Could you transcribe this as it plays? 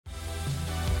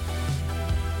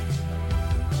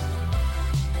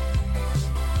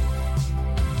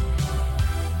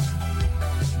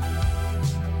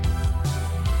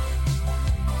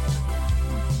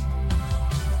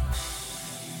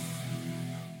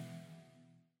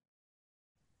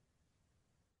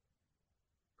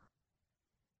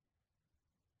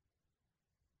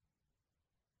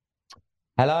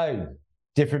Hello,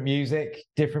 different music,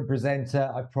 different presenter.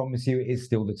 I promise you, it is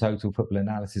still the Total Football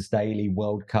Analysis Daily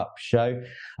World Cup show.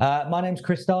 My name's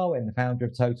Chris Darwin, the founder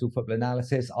of Total Football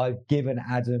Analysis. I've given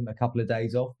Adam a couple of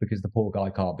days off because the poor guy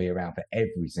can't be around for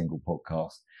every single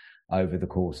podcast over the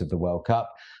course of the World Cup.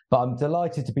 But I'm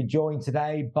delighted to be joined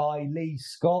today by Lee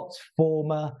Scott,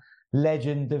 former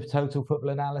legend of Total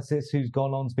Football Analysis, who's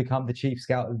gone on to become the chief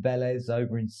scout of Vélez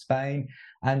over in Spain,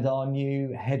 and our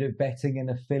new head of betting and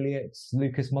affiliates,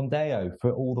 Lucas Mondeo,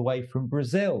 for all the way from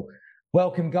Brazil.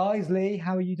 Welcome, guys. Lee,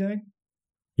 how are you doing?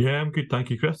 Yeah, I'm good. Thank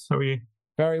you, Chris. How are you?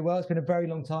 Very well. It's been a very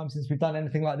long time since we've done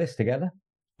anything like this together.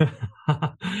 It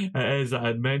is. I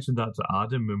had mentioned that to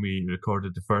Adam when we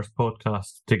recorded the first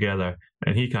podcast together,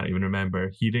 and he can't even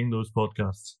remember hearing those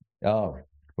podcasts. Oh,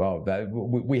 well,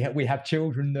 we have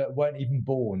children that weren't even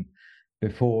born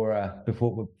before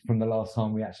from the last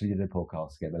time we actually did a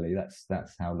podcast together, Lee.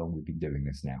 That's how long we've been doing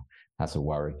this now. That's a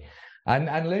worry.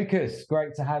 And Lucas,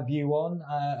 great to have you on.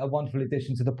 A wonderful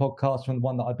addition to the podcast from the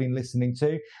one that I've been listening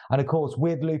to. And of course,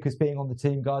 with Lucas being on the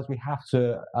team, guys, we have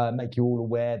to make you all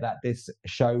aware that this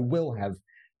show will have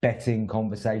betting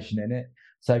conversation in it.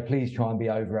 So please try and be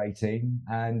over 18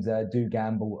 and do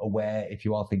gamble aware if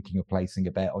you are thinking of placing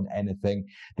a bet on anything.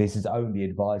 This is only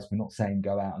advice. We're not saying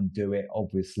go out and do it,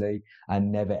 obviously,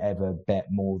 and never ever bet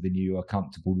more than you are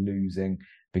comfortable losing,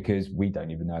 because we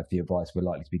don't even know if the advice we're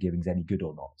likely to be giving is any good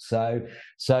or not.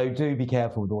 So do be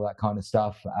careful with all that kind of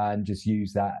stuff, and just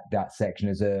use that section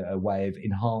as a way of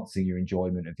enhancing your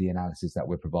enjoyment of the analysis that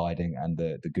we're providing and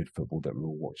the good football that we're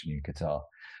all watching in Qatar.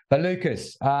 But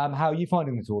Lucas, how are you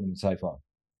finding the tournament so far?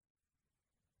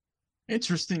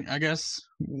 Interesting. I guess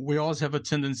we always have a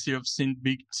tendency of seeing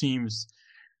big teams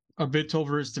a bit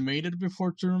overestimated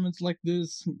before tournaments like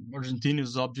this. Argentina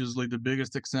is obviously the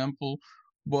biggest example,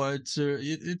 but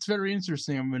it's very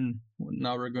interesting. I mean,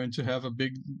 now we're going to have a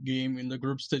big game in the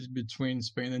group stage between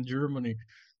Spain and Germany,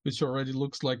 which already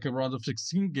looks like a round of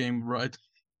 16 game, right?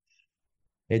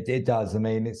 It does. I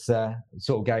mean, it's a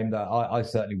sort of game that I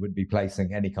certainly wouldn't be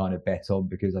placing any kind of bet on,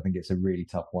 because I think it's a really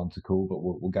tough one to call. But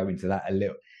we'll go into that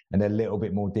a little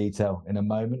bit more detail in a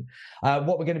moment.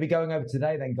 What we're going to be going over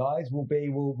today, then, guys,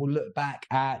 we'll look back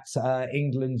at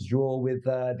England's draw with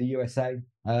the USA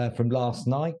from last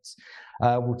night.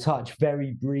 We'll touch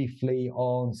very briefly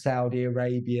on Saudi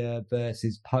Arabia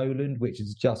versus Poland, which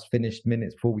has just finished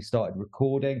minutes before we started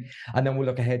recording. And then we'll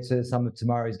look ahead to some of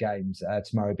tomorrow's games,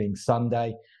 tomorrow being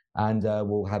Sunday. And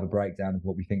we'll have a breakdown of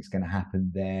what we think is going to happen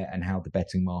there and how the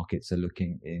betting markets are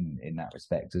looking in that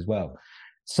respect as well.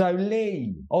 So,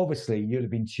 Lee, obviously, you'll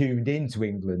have been tuned into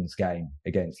England's game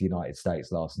against the United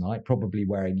States last night, probably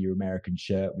wearing your American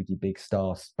shirt with your big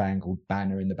star-spangled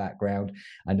banner in the background,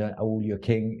 and all your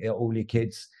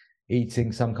kids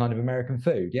eating some kind of American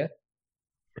food, yeah?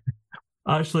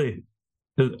 Actually,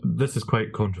 this is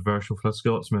quite controversial for a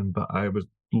Scotsman, but I was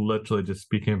literally just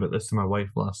speaking about this to my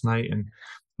wife last night, and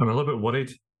I'm a little bit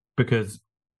worried because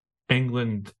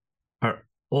England are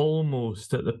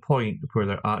almost at the point where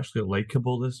they're actually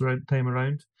likable this time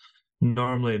around.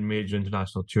 Normally in major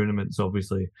international tournaments,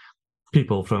 obviously,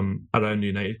 people from around the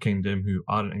United Kingdom who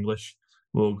aren't English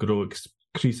will grow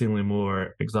increasingly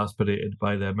more exasperated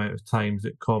by the amount of times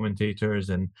that commentators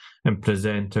and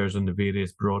presenters on the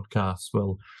various broadcasts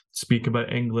will speak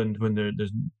about England when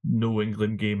there's no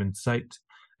England game in sight,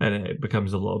 and it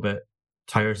becomes a little bit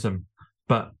tiresome.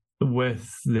 But with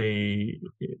the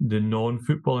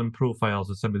non-footballing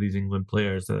profiles of some of these England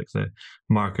players, like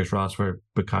Marcus Rashford,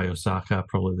 Bukayo Saka,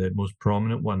 probably the most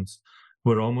prominent ones,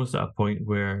 we're almost at a point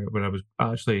where I was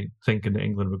actually thinking that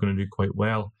England were going to do quite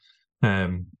well.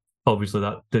 Obviously,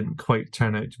 that didn't quite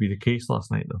turn out to be the case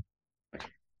last night, though.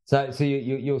 So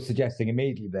you're suggesting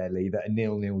immediately there, Lee, that a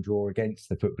 0-0 draw against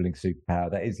the footballing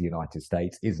superpower that is the United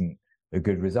States isn't a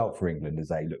good result for England as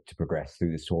they look to progress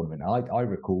through this tournament. I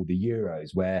recall the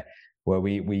Euros where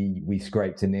we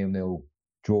scraped a 0-0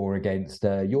 draw against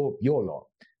your lot,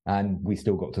 and we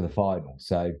still got to the final.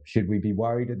 So should we be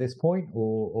worried at this point,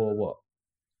 or what?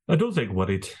 I don't think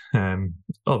worried.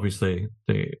 Obviously,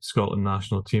 the Scotland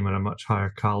national team are a much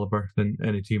higher calibre than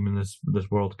any team in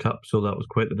this World Cup, so that was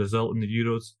quite the result in the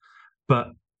Euros. But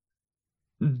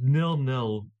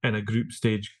 0-0 in a group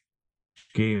stage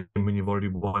game when you've already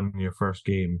won your first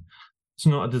game, it's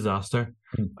not a disaster.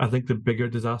 I think the bigger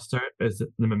disaster is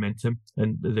the momentum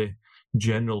and the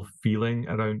general feeling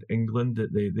around England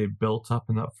that they built up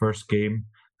in that first game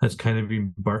has kind of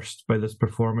been burst by this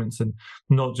performance, and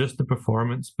not just the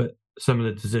performance, but some of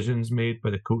the decisions made by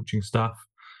the coaching staff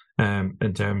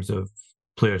in terms of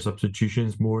player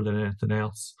substitutions more than anything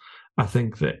else. I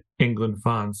think that England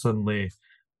fans suddenly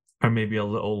are maybe a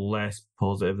little less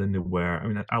positive than they were. I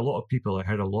mean, I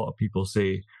heard a lot of people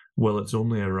say, well, it's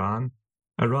only Iran.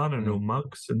 Iran are no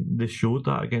mugs, and they showed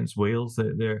that against Wales,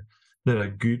 that they're a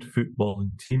good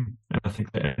footballing team. And I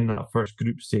think that in that first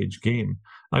group stage game,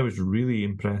 I was really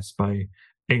impressed by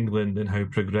England and how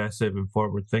progressive and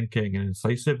forward thinking and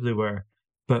incisive they were.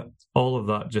 But all of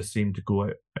that just seemed to go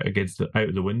out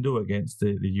of the window against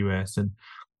the US. And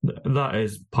that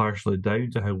is partially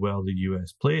down to how well the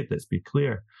US played, let's be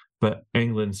clear. But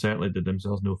England certainly did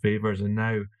themselves no favours, and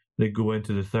now they go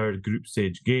into the third group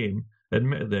stage game,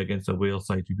 admittedly against a Wales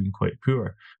side who've been quite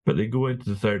poor, but they go into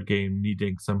the third game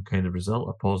needing some kind of result,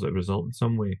 a positive result in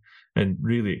some way. And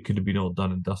really, it could have been all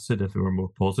done and dusted if they were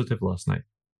more positive last night.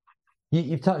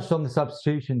 You've touched on the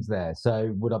substitutions there.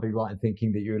 So would I be right in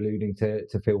thinking that you're alluding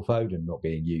to Phil Foden not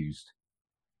being used?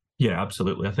 Yeah,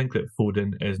 absolutely. I think that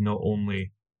Foden is not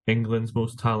only England's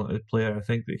most talented player, I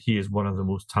think that he is one of the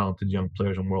most talented young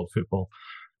players in world football.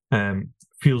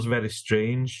 Feels very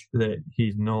strange that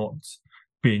he's not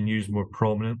being used more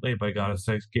prominently by Gareth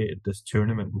Southgate at this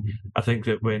tournament. I think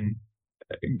that when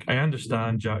I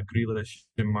understand Jack Grealish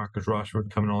and Marcus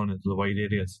Rashford coming on into the wide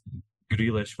areas,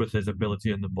 Grealish with his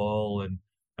ability on the ball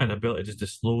and ability just to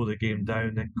slow the game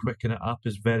down and quicken it up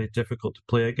is very difficult to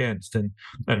play against. And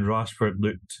Rashford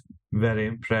looked very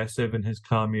impressive in his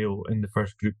cameo in the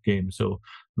first group game. So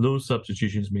those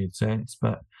substitutions made sense.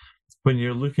 But when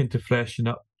you're looking to freshen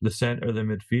up the centre of the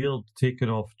midfield, taking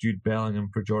off Jude Bellingham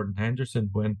for Jordan Henderson,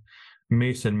 when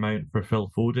Mason Mount for Phil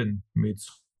Foden made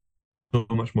so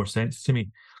much more sense to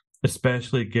me,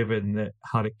 especially given that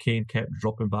Harry Kane kept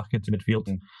dropping back into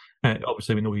midfield.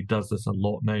 Obviously, we know he does this a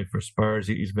lot now for Spurs.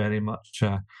 He's very much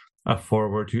a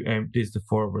forward who empties the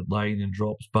forward line and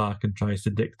drops back and tries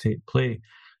to dictate play.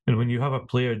 And when you have a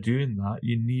player doing that,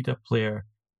 you need a player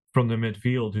from the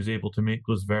midfield who's able to make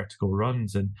those vertical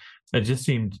runs. And it just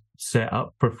seemed set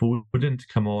up for Foden to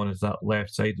come on as that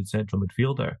left-sided central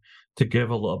midfielder to give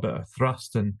a little bit of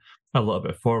thrust and a little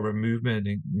bit of forward movement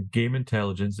and game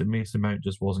intelligence that Mason Mount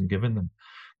just wasn't giving them.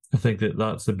 I think that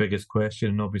that's the biggest question.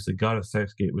 And obviously Gareth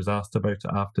Southgate was asked about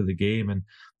it after the game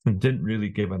and didn't really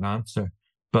give an answer.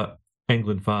 But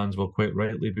England fans will quite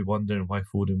rightly be wondering why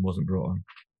Foden wasn't brought on.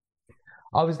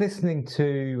 I was listening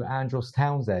to Andros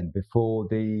Townsend before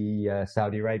the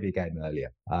Saudi Arabia game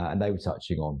earlier, and they were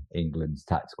touching on England's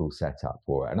tactical setup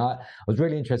for it. And I was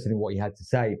really interested in what he had to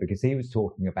say, because he was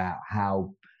talking about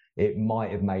how it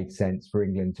might have made sense for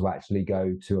England to actually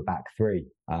go to a back three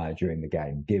during the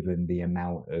game, given the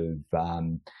amount of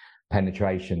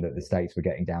penetration that the States were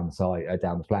getting down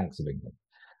the flanks of England.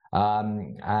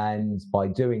 And by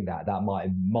doing that, that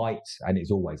might, and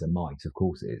it's always a might, of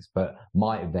course it is, but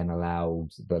might have then allowed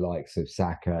the likes of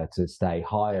Saka to stay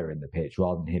higher in the pitch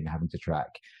rather than him having to track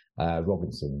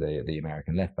Robinson, the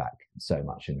American left back, so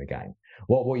much in the game.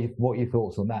 What are your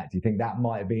thoughts on that? Do you think that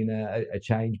might have been a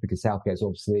change? Because Southgate's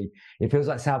obviously, it feels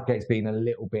like Southgate's been a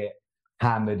little bit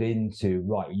hammered into,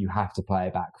 right, you have to play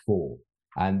a back four.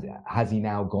 And has he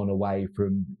now gone away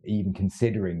from even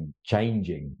considering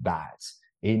changing that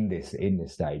in this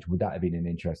stage? Would that have been an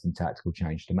interesting tactical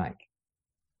change to make?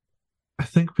 I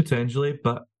think potentially,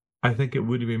 but I think it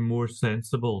would have been more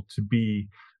sensible to be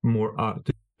more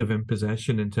active in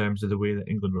possession in terms of the way that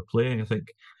England were playing. I think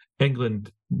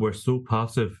England were so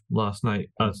passive last night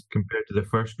as compared to the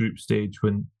first group stage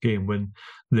game when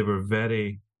they were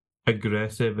very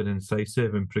aggressive and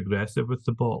incisive and progressive with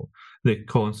the ball. They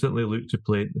constantly looked to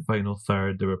play in the final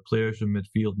third. There were players in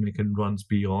midfield making runs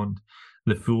beyond.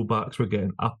 The fullbacks were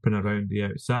getting up and around the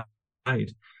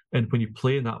outside. And when you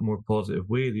play in that more positive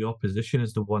way, the opposition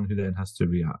is the one who then has to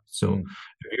react. So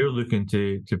if you're looking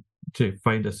to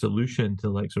find a solution to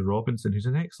the likes of Robinson, who's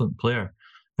an excellent player,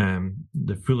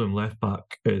 the Fulham left back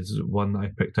is one that I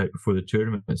picked out before the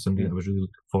tournament. It's something I was really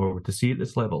looking forward to see at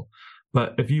this level.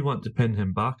 But if you want to pin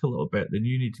him back a little bit, then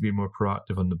you need to be more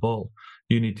proactive on the ball.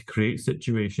 You need to create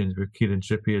situations where Kieran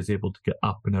Trippier is able to get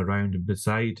up and around and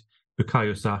beside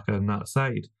Bukayo Saka on that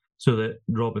side, so that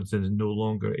Robinson is no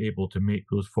longer able to make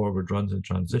those forward runs in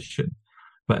transition.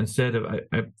 But instead of,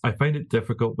 I find it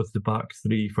difficult with the back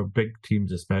three for big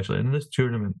teams, especially. And in this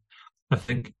tournament, I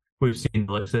think we've seen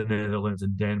like the Netherlands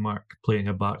and Denmark playing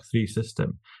a back three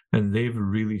system, and they've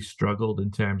really struggled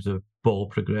in terms of ball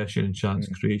progression and chance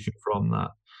creation from that.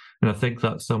 And I think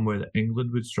that's somewhere that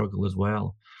England would struggle as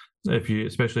well.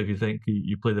 Especially if you think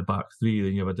you play the back three,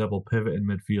 then you have a double pivot in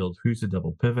midfield. Who's the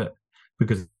double pivot?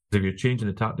 Because if you're changing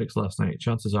the tactics last night,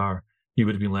 chances are you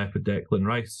would have been left with Declan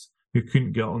Rice, who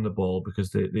couldn't get on the ball because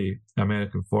the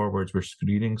American forwards were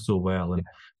screening so well and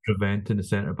preventing the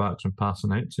centre-backs from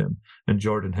passing out to him. And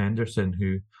Jordan Henderson,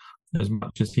 who, as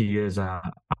much as he is a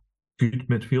good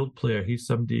midfield player. He's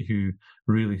somebody who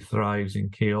really thrives in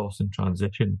chaos and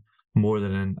transition more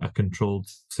than in a controlled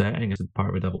setting as part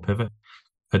of a double pivot.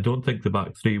 I don't think the back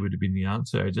three would have been the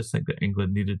answer. I just think that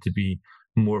England needed to be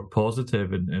more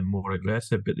positive and more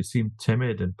aggressive, but they seemed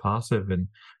timid and passive and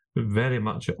very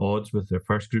much at odds with their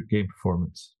first group game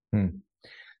performance.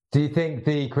 Do you think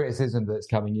the criticism that's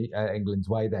coming England's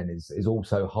way then is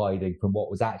also hiding from what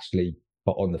was actually,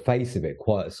 but on the face of it,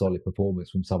 quite a solid performance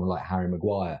from someone like Harry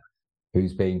Maguire,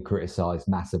 who's been criticised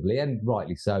massively and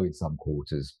rightly so in some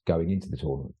quarters going into the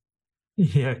tournament?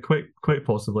 Yeah, quite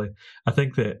possibly. I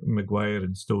think that Maguire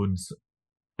and Stones,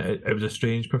 it was a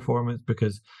strange performance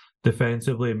because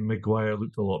defensively, Maguire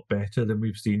looked a lot better than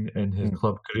we've seen in his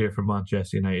club career for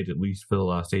Manchester United, at least for the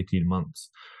last 18 months.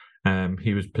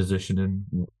 He was positioning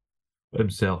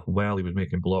himself well. He was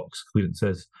making blocks,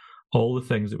 clearances, all the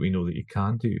things that we know that he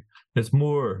can do. It's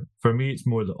more, for me, it's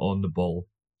more the on the ball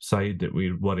side that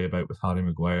we worry about with Harry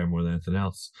Maguire more than anything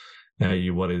else.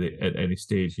 You worry that at any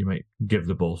stage he might give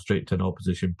the ball straight to an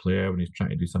opposition player when he's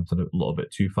trying to do something a little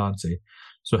bit too fancy.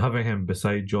 So having him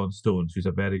beside John Stones, who's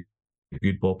a very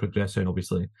good ball progressor and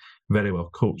obviously very well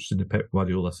coached in the Pep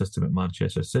Guardiola system at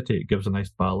Manchester City, it gives a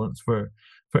nice balance for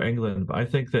England. But I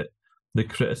think that the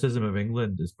criticism of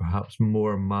England is perhaps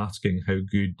more masking how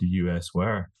good the US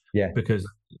were. Yeah. Because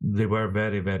they were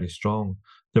very, very strong.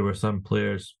 There were some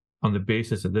players on the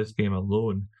basis of this game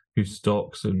alone whose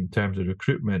stocks in terms of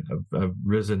recruitment have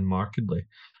risen markedly,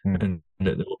 and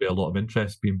that there will be a lot of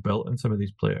interest being built in some of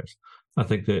these players. I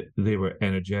think that they were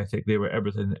energetic. They were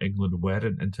everything that England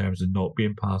weren't in terms of not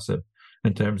being passive,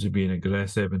 in terms of being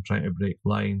aggressive and trying to break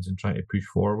lines and trying to push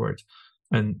forward.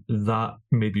 And that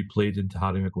maybe played into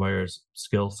Harry Maguire's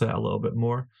skill set a little bit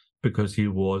more because he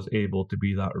was able to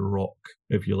be that rock,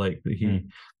 if you like, that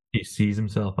he sees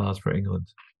himself as for England.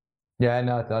 Yeah,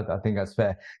 no, I think that's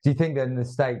fair. Do you think then the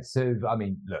States have, I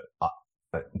mean,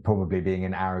 look, probably being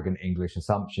an arrogant English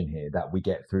assumption here that we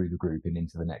get through the group and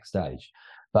into the next stage,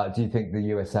 but do you think the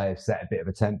USA have set a bit of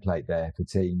a template there for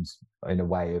teams in a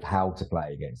way of how to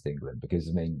play against England? Because,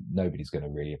 I mean, nobody's going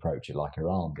to really approach it like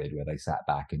Iran did, where they sat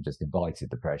back and just invited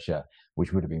the pressure,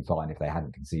 which would have been fine if they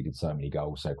hadn't conceded so many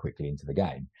goals so quickly into the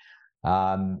game.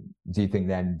 Do you think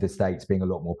then the States being a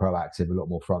lot more proactive, a lot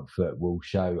more front foot will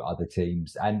show other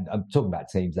teams, and I'm talking about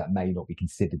teams that may not be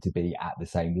considered to be at the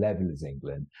same level as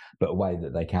England, but a way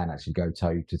that they can actually go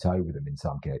toe to toe with them in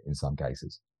some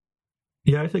cases?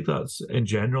 Yeah, I think that's in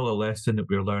general a lesson that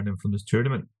we're learning from this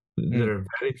tournament. There are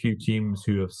very few teams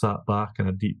who have sat back in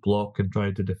a deep block and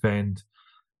tried to defend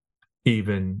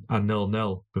even a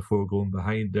 0-0 before going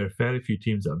behind. There are very few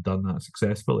teams that have done that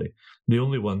successfully. The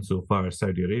only one so far is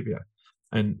Saudi Arabia,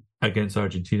 and against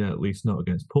Argentina, at least not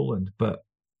against Poland. But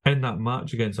in that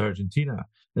match against Argentina,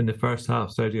 in the first half,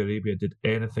 Saudi Arabia did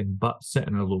anything but sit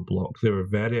in a low block. They were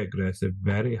very aggressive,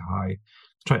 very high,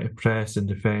 trying to press and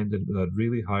defend with a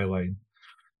really high line.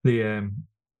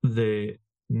 The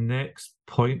next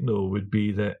point, though, would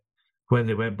be that when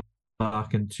they went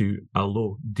back into a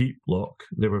low, deep block,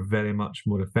 they were very much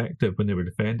more effective when they were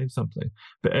defending something.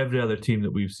 But every other team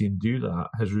that we've seen do that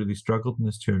has really struggled in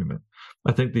this tournament.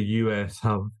 I think the US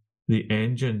have the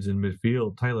engines in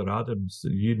midfield. Tyler Adams,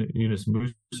 Yunus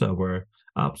Musa were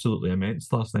absolutely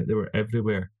immense last night. They were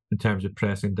everywhere in terms of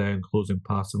pressing down, closing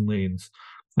passing lanes,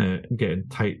 getting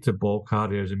tight to ball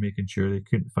carriers and making sure they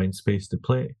couldn't find space to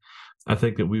play. I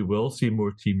think that we will see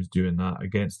more teams doing that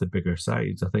against the bigger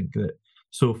sides. I think that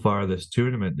so far this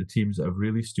tournament, the teams that have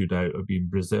really stood out have been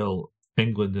Brazil,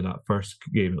 England in that first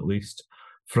game at least,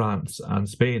 France and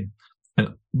Spain.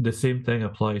 And the same thing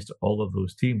applies to all of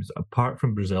those teams, apart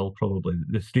from Brazil probably.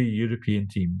 The three European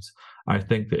teams, I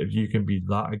think that if you can be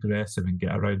that aggressive and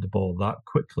get around the ball that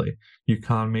quickly, you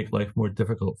can make life more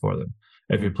difficult for them.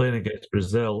 If you're playing against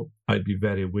Brazil, I'd be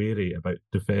very wary about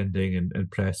defending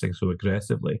and pressing so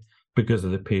aggressively because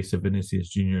of the pace of Vinicius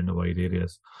Jr. in the wide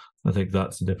areas. I think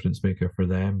that's a difference maker for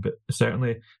them. But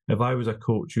certainly, if I was a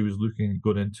coach who was looking at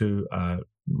going into a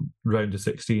round of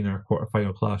 16 or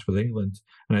quarter-final clash with England,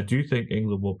 and I do think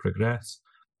England will progress,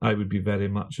 I would be very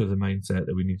much of the mindset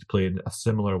that we need to play in a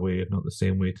similar way, if not the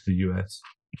same way, to the US.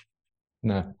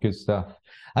 No, good stuff.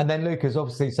 And then, Lucas,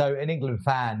 obviously, so an England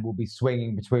fan will be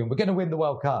swinging between, we're going to win the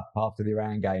World Cup after the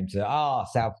Iran game, to,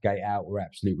 Southgate out, we're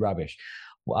absolute rubbish.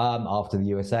 After the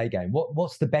USA game,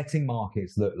 what's the betting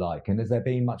markets look like, and has there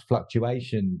been much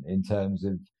fluctuation in terms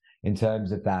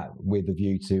of that, with a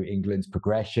view to England's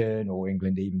progression, or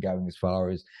England even going as far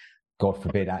as, God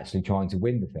forbid, actually trying to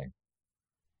win the thing?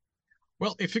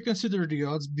 Well, if you consider the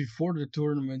odds before the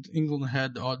tournament, England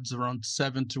had odds around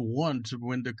 7-1 to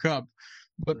win the cup,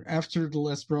 but after the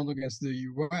last round against the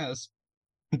US,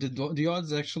 the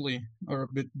odds actually are a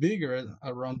bit bigger at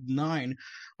around 9.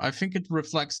 I think it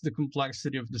reflects the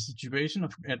complexity of the situation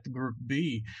at Group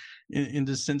B, in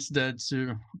the sense that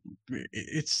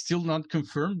it's still not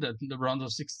confirmed that the round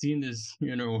of 16 is,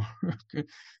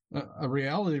 a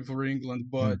reality for England.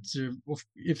 But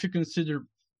if you consider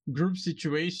group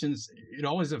situations, it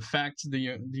always affects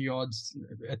the odds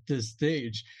at this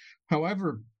stage.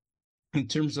 However, in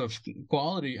terms of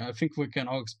quality, I think we can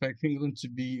all expect England to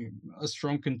be a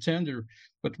strong contender.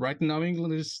 But right now,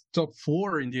 England is top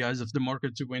 4 in the eyes of the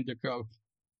market to win the cup.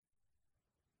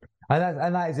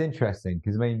 And that is interesting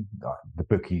because, I mean, the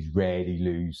bookies rarely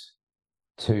lose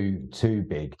too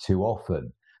big too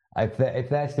often. If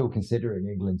they're still considering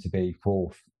England to be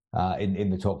fourth in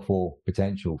the top 4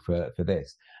 potential for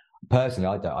this, personally,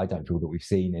 I don't feel that we've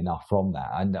seen enough from that,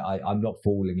 and I'm not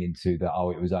falling into the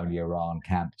it was only Iran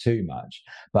camp too much,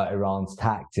 but Iran's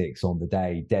tactics on the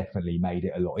day definitely made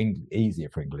it a lot easier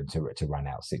for England to run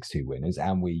out 6-2 winners,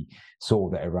 and we saw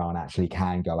that Iran actually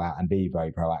can go out and be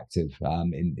very proactive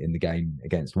in the game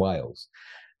against Wales.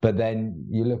 But then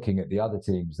you're looking at the other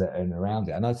teams that are around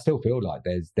it, and I still feel like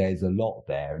there's a lot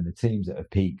there, and the teams that have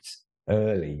peaked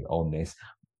early on this,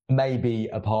 maybe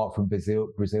apart from Brazil,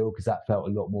 because that felt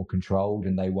a lot more controlled,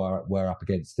 and they were up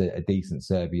against a decent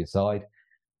Serbia side.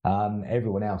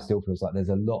 Everyone else still feels like there's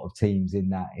a lot of teams in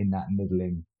that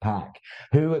middling pack.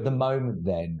 Who at the moment,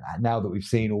 then, now that we've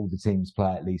seen all the teams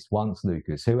play at least once,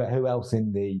 Lucas, who else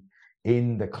in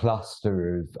the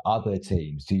cluster of other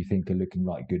teams do you think are looking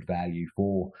like good value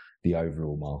for the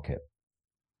overall market?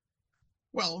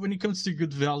 Well, when it comes to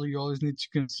good value, you always need to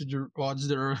consider odds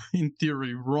that are in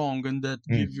theory wrong and that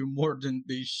give you more than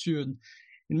they should.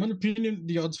 In my opinion,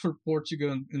 the odds for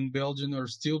Portugal and Belgium are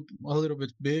still a little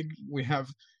bit big. We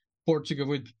have Portugal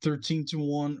with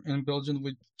 13-1 and Belgium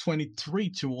with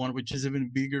 23-1, which is even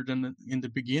bigger than in the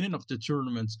beginning of the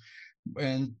tournament.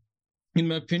 And in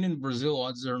my opinion, Brazil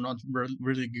odds are not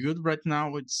really good right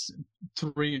now. It's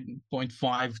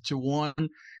 3.5-1.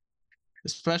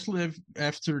 Especially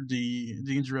after the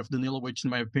injury of Danilo, which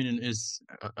in my opinion is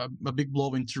a big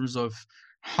blow in terms of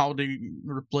how they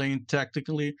were playing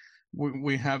tactically.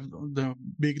 We have the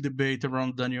big debate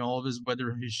around Daniel Alves,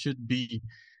 whether he should be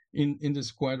in the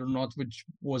squad or not, which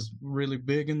was really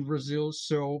big in Brazil.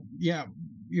 So yeah,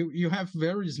 you have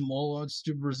very small odds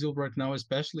to Brazil right now,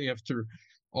 especially after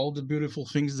all the beautiful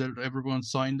things that everyone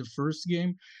saw in the first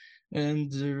game.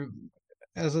 And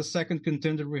as a second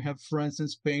contender, we have France and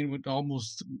Spain with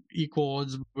almost equal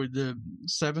odds with the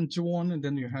 7-1, and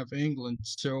then you have England.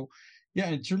 So, yeah,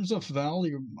 in terms of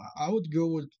value, I would go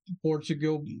with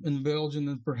Portugal and Belgium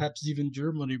and perhaps even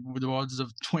Germany with odds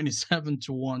of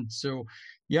 27-1. So,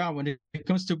 yeah, when it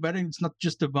comes to betting, it's not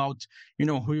just about,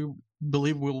 who you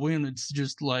believe will win. It's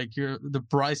just like the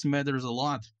price matters a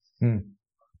lot.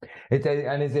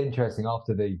 It's interesting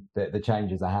after the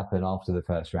changes that happen after the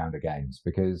first round of games,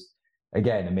 because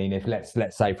again, I mean, if let's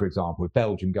say, for example, if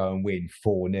Belgium go and win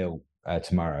 4-0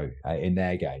 tomorrow in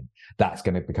their game, that's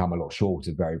going to become a lot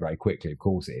shorter very, very quickly. Of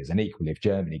course it is. And equally, if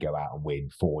Germany go out and win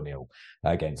 4-0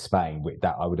 against Spain,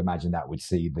 that I would imagine that would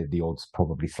see the odds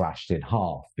probably slashed in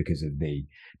half because of the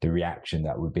reaction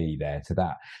that would be there to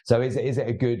that. So is it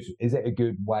a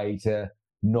good way to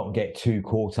not get too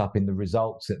caught up in the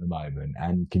results at the moment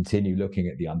and continue looking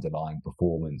at the underlying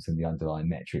performance and the underlying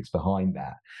metrics behind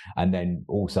that, and then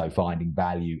also finding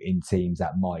value in teams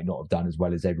that might not have done as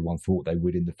well as everyone thought they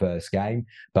would in the first game,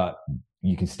 but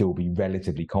you can still be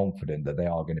relatively confident that they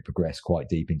are going to progress quite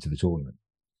deep into the tournament?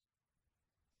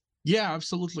 Yeah,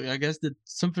 absolutely. I guess that's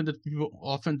something that people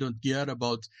often don't get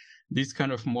about these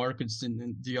kind of markets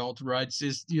in the outrights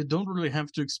is you don't really have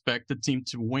to expect the team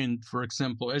to win. For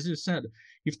example, as you said,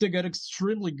 if they get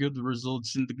extremely good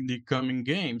results in the coming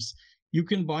games, you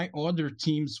can buy other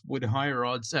teams with higher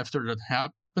odds after that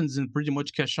happens and pretty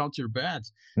much cash out your bet.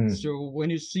 So when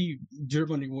you see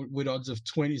Germany with odds of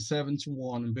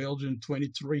 27-1 and Belgium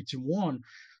 23-1,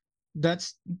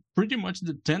 that's pretty much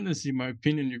the tendency, in my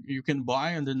opinion. You can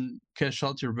buy and then cash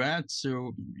out your bet.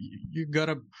 So you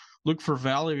gotta look for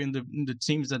value in the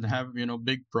teams that have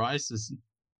big prices.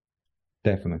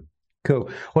 Definitely.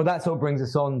 Cool. Well, that sort of brings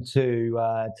us on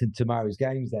to tomorrow's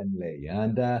games then, Lee.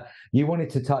 And you wanted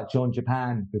to touch on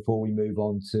Japan before we move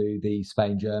on to the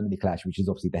Spain-Germany clash, which is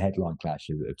obviously the headline clash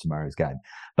of tomorrow's game.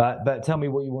 But tell me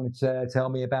what you wanted to tell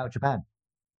me about Japan.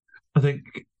 I think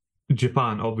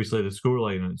Japan, obviously the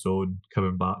scoreline on its own,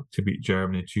 coming back to beat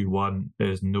Germany 2-1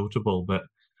 is notable, but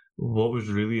what was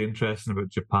really interesting about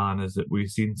Japan is that we've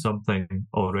seen something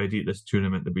already at this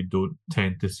tournament that we don't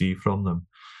tend to see from them.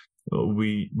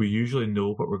 We usually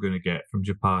know what we're going to get from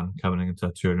Japan coming into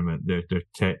a tournament. They're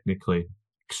technically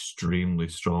extremely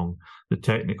strong. The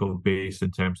technical base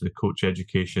in terms of the coach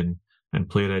education and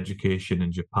player education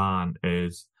in Japan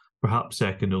is perhaps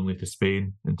second only to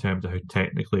Spain in terms of how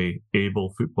technically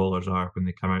able footballers are when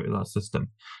they come out of that system.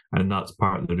 And that's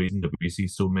part of the reason that we see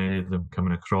so many of them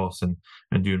coming across and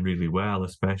doing really well,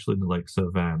 especially in the likes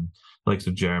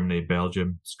of Germany,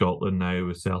 Belgium, Scotland now,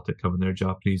 with Celtic having their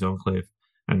Japanese enclave.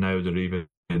 And now they're even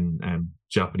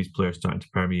Japanese players starting to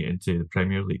permeate into the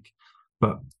Premier League.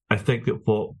 But I think that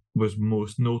what was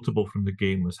most notable from the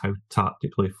game was how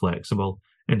tactically flexible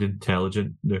and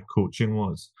intelligent their coaching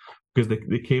was. Because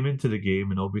they came into the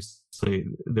game and obviously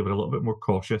they were a little bit more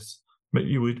cautious. But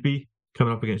you would be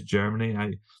coming up against Germany.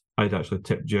 I'd actually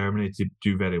tipped Germany to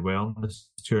do very well in this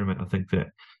tournament. I think that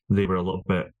they were a little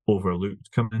bit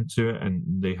overlooked coming into it, and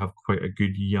they have quite a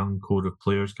good young core of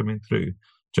players coming through.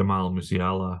 Jamal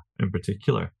Musiala in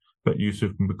particular. But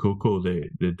Yusuf Moukoko,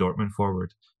 the Dortmund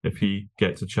forward, if he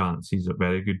gets a chance, he's a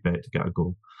very good bet to get a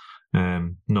goal.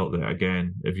 Not that,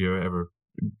 again, if you're ever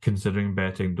considering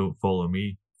betting, don't follow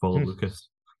me, follow Lucas.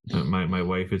 My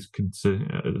wife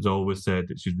has always said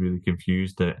that she's really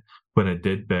confused that when I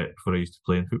did bet before I used to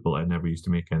play in football, I never used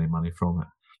to make any money from it.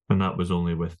 And that was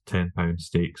only with £10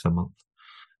 stakes a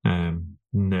month.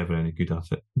 Never any good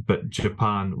at it. But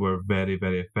Japan were very,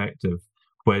 very effective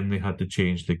when they had to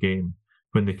change the game.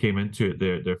 When they came into it,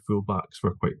 their fullbacks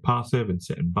were quite passive and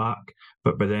sitting back.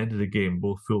 But by the end of the game,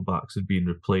 both fullbacks had been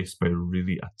replaced by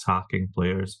really attacking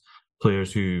players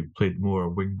who played more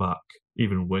wing-back,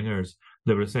 even wingers.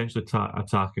 They were essentially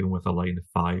attacking with a line of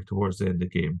 5 towards the end of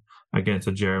the game against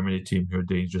a Germany team who are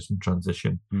dangerous in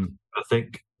transition. I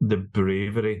think the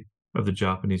bravery of the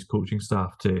Japanese coaching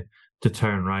staff to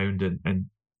turn around and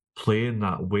play in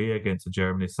that way against a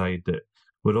Germany side that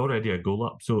were already a goal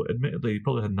up. So admittedly, you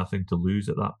probably had nothing to lose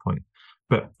at that point.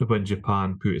 But when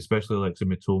Japan put, especially like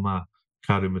Karu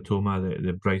Mitoma,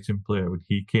 the Brighton player, when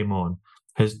he came on,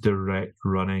 his direct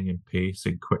running and pace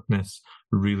and quickness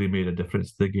really made a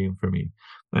difference to the game for me.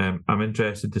 I'm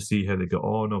interested to see how they got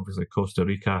on. Obviously, Costa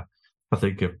Rica, I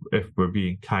think if we're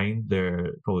being kind,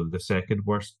 they're probably the second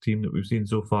worst team that we've seen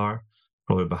so far,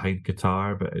 probably behind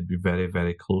Qatar, but it'd be very,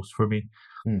 very close for me.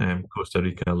 Costa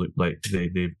Rica looked like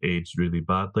they've aged really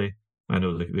badly. I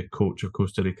know the coach of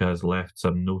Costa Rica has left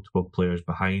some notable players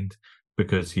behind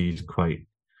because he's quite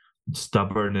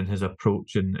stubborn in his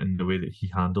approach and the way that he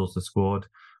handles the squad.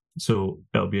 So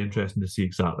it'll be interesting to see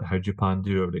exactly how Japan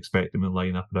do. I would expect them to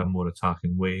line up in a more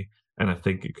attacking way, and I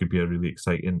think it could be a really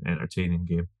exciting, entertaining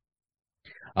game.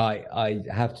 I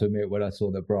have to admit, when I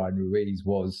saw that Brian Ruiz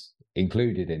was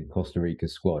included in Costa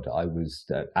Rica's squad, I was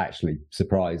actually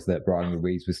surprised that Brian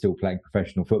Ruiz was still playing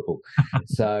professional football.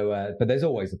 So, but there's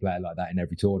always a player like that in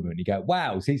every tournament. You go,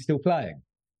 wow, is he still playing?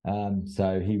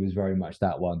 So he was very much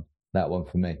that one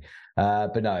for me.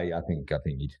 But no, I think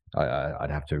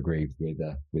I'd have to agree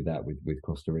with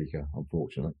Costa Rica,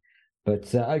 unfortunately.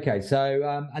 But okay,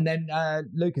 so and then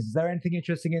Lucas, is there anything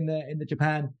interesting in the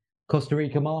Japan Costa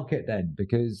Rica market then?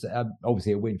 Because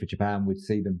obviously a win for Japan would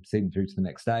see them through to the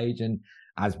next stage, and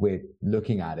as we're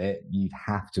looking at it, you'd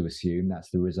have to assume that's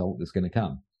the result that's going to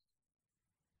come.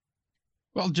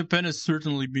 Well, Japan has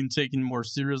certainly been taken more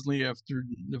seriously after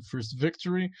the first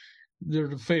victory. They're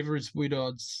the favorites with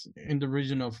odds in the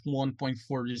region of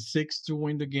 1.46 to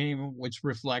win the game, which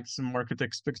reflects the market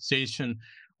expectation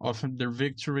of their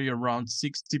victory around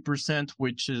 60%,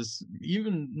 which is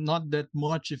even not that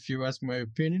much if you ask my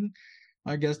opinion.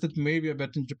 I guess that maybe a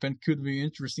bet in Japan could be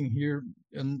interesting here,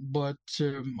 but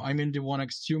I'm in the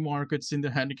 1x2 markets, in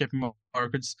the handicap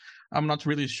markets. I'm not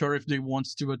really sure if they want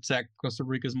to attack Costa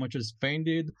Rica as much as Spain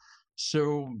did.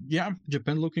 So yeah,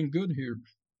 Japan looking good here.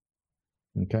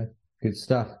 Okay. Good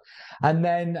stuff. And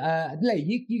then,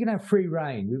 Lee, you can have free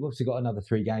reign. We've obviously got another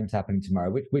 3 games happening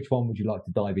tomorrow. Which one would you like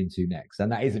to dive into next?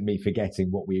 And that isn't me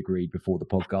forgetting what we agreed before the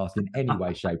podcast in any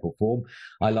way, shape or form.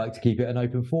 I like to keep it an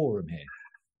open forum here.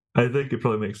 I think it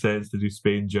probably makes sense to do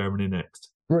Spain, Germany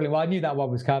next. Brilliant. Well, I knew that one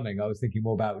was coming. I was thinking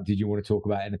more about, did you want to talk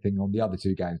about anything on the other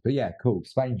 2 games? But yeah, cool.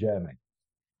 Spain, Germany.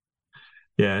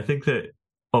 Yeah, I think that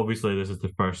obviously this is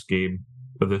the first game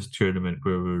of this tournament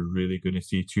where we're really going to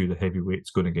see 2 of the heavyweights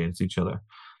going against each other.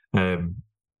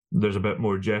 There's a bit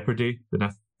more jeopardy than I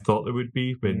thought there would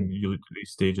be when you looked at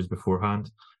these stages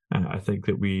beforehand. I think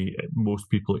that most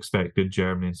people expected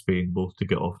Germany and Spain both to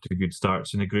get off to good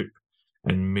starts in the group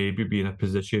and maybe be in a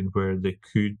position where they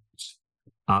could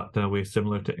act in a way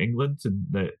similar to England, and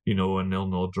that, a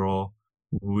 0-0 draw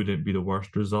wouldn't be the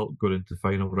worst result going into the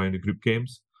final round of group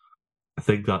games. I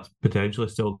think that's potentially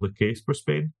still the case for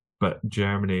Spain, but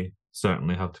Germany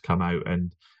certainly have to come out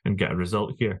and get a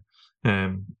result here.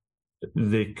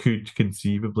 They could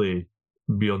conceivably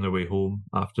be on their way home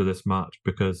after this match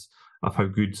because of how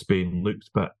good Spain looked,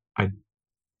 but I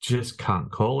just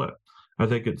can't call it. I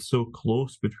think it's so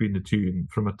close between the two, and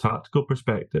from a tactical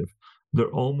perspective, they're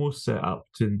almost set up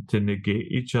to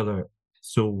negate each other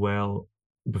so well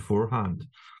beforehand.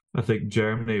 I think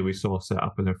Germany we saw set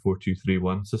up in their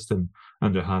 4-2-3-1 system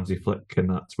under Hansi Flick, and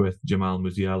that's with Jamal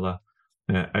Musiala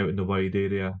out in the wide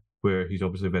area, where he's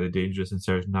obviously very dangerous, and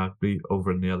Serge Gnabry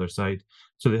over on the other side.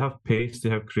 So they have pace, they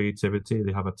have creativity,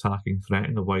 they have attacking threat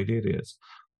in the wide areas.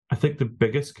 I think the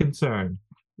biggest concern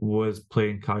was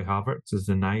playing Kai Havertz as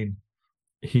the 9.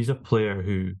 He's a player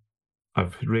who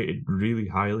I've rated really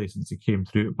highly since he came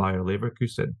through at Bayer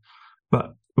Leverkusen.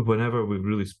 But whenever we've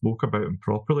really spoke about him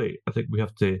properly, I think we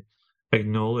have to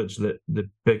acknowledge that the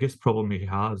biggest problem he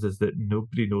has is that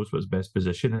nobody knows what his best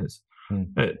position is.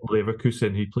 At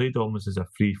Leverkusen, he played almost as a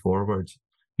free forward.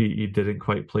 He didn't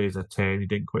quite play as a 10, he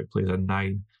didn't quite play as a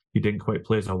 9, he didn't quite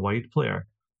play as a wide player.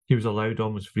 He was allowed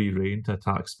almost free rein to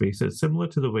attack spaces, similar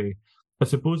to the way, I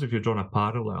suppose if you're drawing a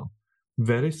parallel,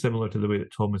 very similar to the way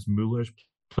that Thomas Muller's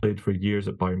played for years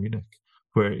at Bayern Munich,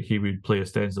 where he would play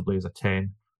ostensibly as a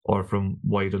 10 or from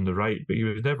wide on the right, but he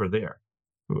was never there.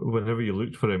 Whenever you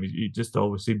looked for him, he just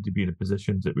always seemed to be in a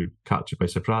positions that would catch you by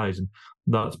surprise, and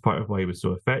that's part of why he was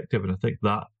so effective. And I think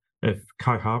that if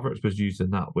Kai Havertz was used in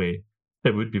that way,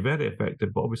 it would be very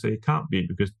effective, but obviously it can't be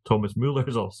because Thomas Muller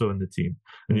is also in the team,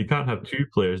 and you can't have two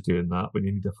players doing that when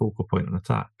you need a focal point on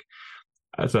attack.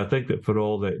 So I think that for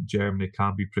all that Germany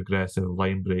can be progressive,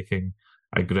 line-breaking,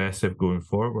 aggressive going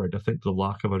forward, I think the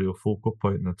lack of a real focal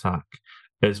point in attack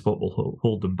is what will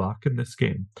hold them back in this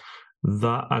game.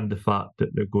 That and the fact that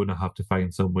they're going to have to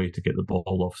find some way to get the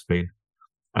ball off Spain.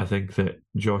 I think that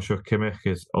Joshua Kimmich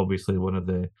is obviously one of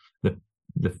the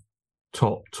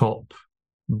top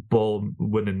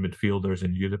ball-winning midfielders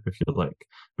in Europe, if you like.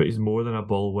 But he's more than a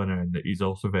ball winner, and that he's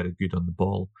also very good on the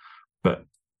ball. But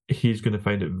he's going to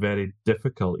find it very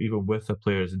difficult, even with a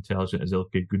player as intelligent as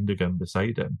Ilkay Gundogan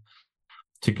beside him,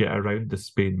 to get around the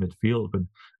Spain midfield. When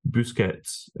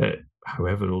Busquets,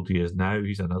 however old he is now,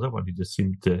 he's another one who just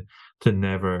seemed to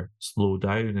never slow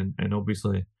down. And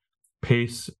obviously,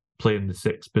 pace playing the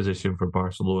 6th position for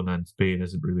Barcelona and Spain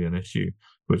isn't really an issue,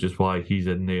 which is why he's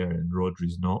in there and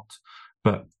Rodri's not.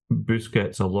 But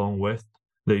Busquets, along with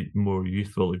the more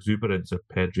youthful exuberance of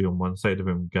Pedri on one side of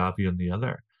him, Gavi on the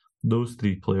other, those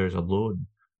 3 players alone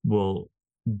will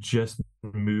just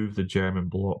move the German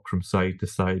bloc from side to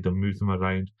side. They'll move them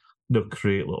around. They'll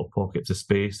create little pockets of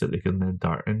space that they can then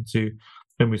dart into.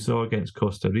 And we saw against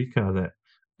Costa Rica that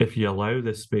if you allow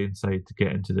this Spain side to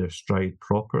get into their stride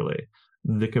properly,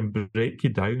 they can break you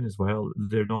down as well.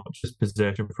 They're not just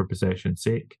possession for possession's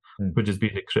sake, which has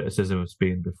been the criticism of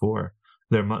Spain before.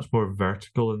 They're much more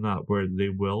vertical in that, where they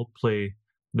will play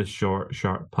the short,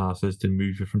 sharp passes to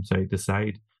move you from side to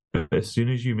side. But as soon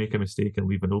as you make a mistake and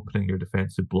leave an opening in your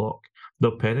defensive block,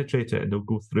 they'll penetrate it and they'll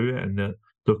go through it, and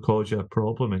they'll cause you a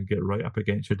problem and get right up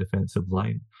against your defensive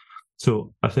line.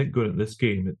 So I think going at this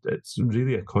game, it's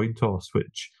really a coin toss,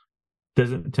 which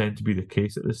doesn't tend to be the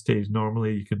case at this stage.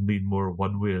 Normally you can lean more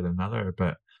one way or another,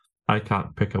 but I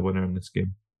can't pick a winner in this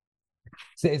game.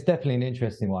 So it's definitely an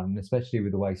interesting one, and especially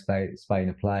with the way Spain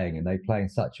are playing, and they play in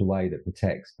such a way that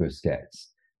protects Busquets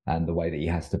and the way that he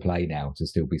has to play now to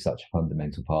still be such a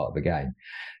fundamental part of the game.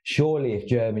 Surely if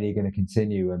Germany are going to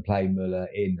continue and play Müller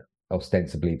in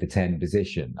ostensibly the 10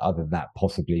 position, other than that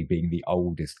possibly being the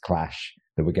oldest clash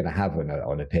that we're going to have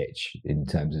on a pitch in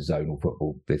terms of zonal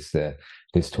football this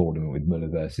tournament, with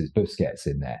Müller versus Busquets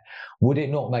in there, would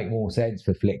it not make more sense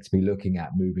for Flick to be looking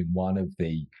at moving one of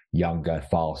the younger,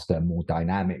 faster, more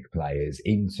dynamic players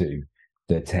into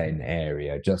the 10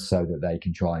 area, just so that they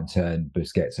can try and turn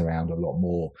Busquets around a lot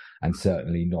more, and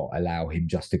certainly not allow him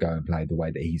just to go and play the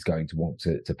way that he's going to want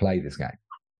to play this game?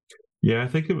 Yeah, I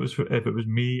think if it was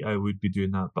me, I would be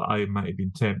doing that, but I might have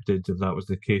been tempted, if that was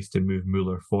the case, to move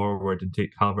Müller forward and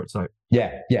take Havertz out.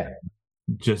 Yeah.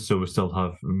 Just so we still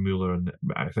have Müller, and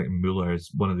I think Müller is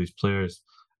one of these players.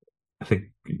 I think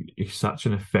he's such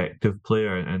an effective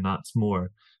player, and that's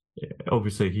more.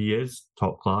 Obviously, he is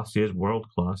top class. He is world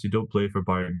class. You don't play for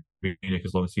Bayern Munich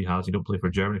as long as he has. You don't play for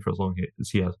Germany for as long as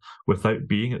he has without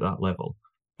being at that level.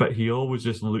 But he always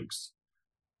just looks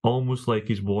almost like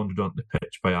he's wandered onto the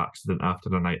pitch by accident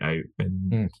after a night out.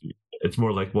 And it's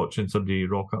more like watching somebody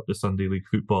rock up the Sunday League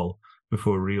football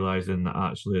before realising that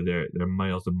actually they're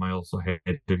miles and miles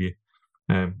ahead of you.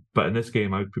 But in this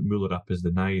game, I would put Müller up as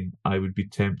the 9. I would be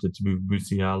tempted to move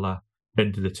Musiala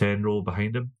into the 10 role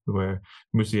behind him, where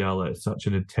Musiala is such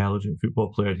an intelligent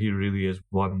football player. He really is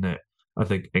one that I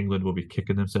think England will be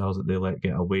kicking themselves that they let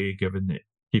get away, given that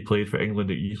he played for England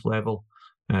at youth level.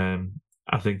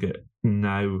 I think that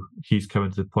now he's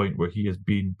coming to the point where he has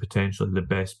been potentially the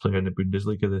best player in the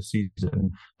Bundesliga this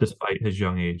season, despite his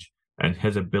young age, and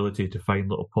his ability to find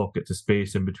little pockets of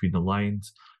space in between the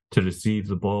lines to receive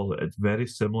the ball. It's very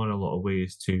similar in a lot of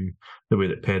ways to the way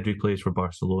that Pedri plays for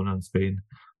Barcelona in Spain.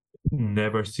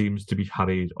 Never seems to be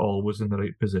hurried, always in the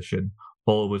right position,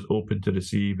 always open to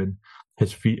receive, and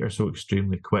his feet are so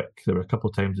extremely quick. There were a couple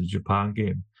of times in the Japan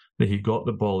game that he got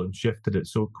the ball and shifted it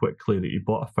so quickly that he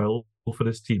bought a foul for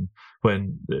his team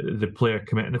when the player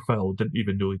committing the foul didn't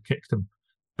even know he kicked him.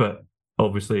 But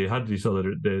obviously, had these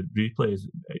other the replays,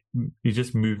 he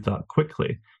just moved that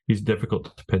quickly. He's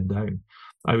difficult to pin down.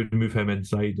 I would move him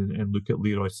inside and look at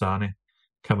Leroy Sané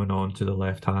coming on to the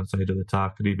left-hand side of the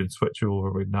attack, or even switch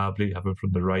over with Gnabry, have him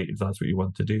from the right if that's what you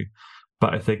want to do.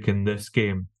 But I think in this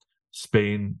game,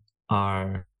 Spain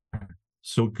are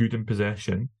so good in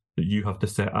possession that you have to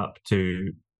set up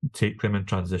to take them in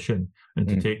transition. And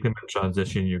to take them in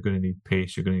transition, you're going to need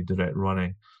pace, you're going to need direct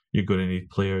running, you're going to need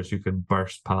players who can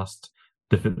burst past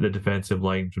the defensive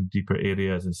line from deeper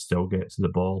areas and still get to the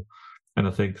ball. And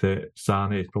I think that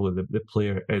Sané is probably the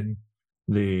player in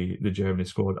the Germany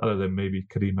squad, other than maybe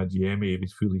Karim Adeyemi if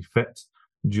he's fully fit.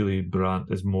 Julian Brandt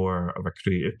is more of a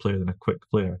creative player than a quick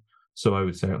player. So I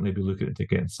would certainly be looking at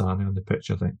getting Sané on the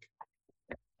pitch, I think.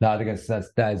 No, I guess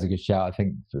that is a good shout. I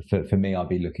think for me, I'd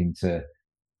be looking to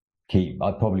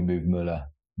I'd probably move Muller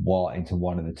into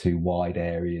one of the two wide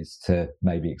areas to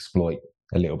maybe exploit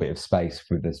a little bit of space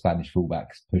for the Spanish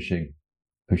fullbacks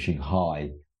pushing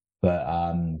high. But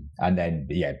and then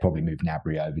probably move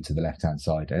Gnabry over to the left hand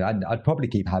side. And I'd probably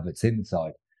keep Havertz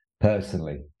inside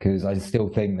personally, because I still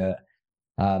think that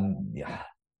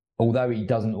although he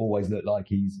doesn't always look like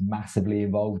he's massively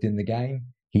involved in the game,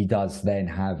 he does then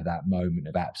have that moment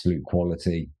of absolute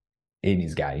quality in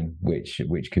his game, which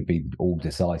could be all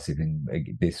decisive in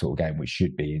this sort of game, which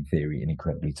should be in theory an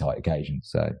incredibly tight occasion.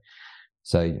 So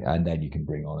and then you can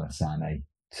bring on a Sané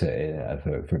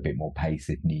for a bit more pace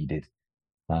if needed.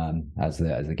 As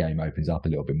the game opens up a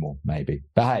little bit more, maybe.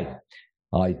 But hey,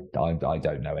 I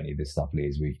don't know any of this stuff, Lee,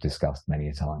 as we've discussed many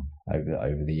a time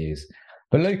over the years.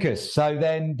 But Lucas, so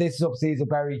then this obviously is a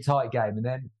very tight game, and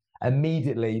then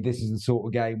immediately this is the sort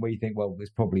of game where you think, well, it's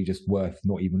probably just worth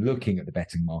not even looking at the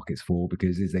betting markets for,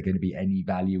 because is there going to be any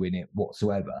value in it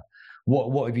whatsoever?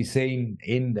 What have you seen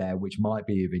in there which might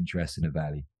be of interest and of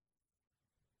value?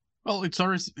 Well, it's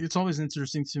always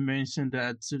interesting to mention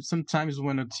that sometimes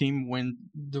when a team, when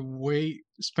the way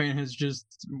Spain has just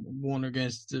won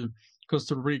against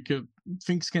Costa Rica,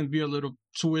 things can be a little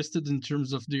twisted in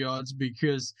terms of the odds,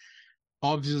 because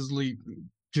obviously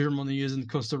Germany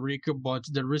isn't Costa Rica, but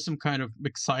there is some kind of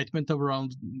excitement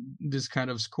around this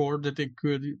kind of score that they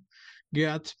could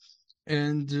get.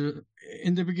 And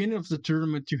in the beginning of the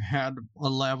tournament, you had a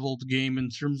leveled game in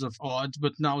terms of odds,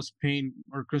 but now Spain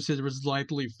are considered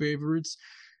slightly favorites.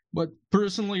 But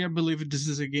personally, I believe this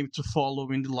is a game to follow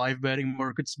in the live betting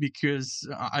markets, because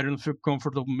I don't feel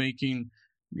comfortable making,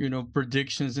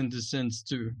 predictions in the sense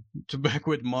to back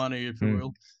with money, if you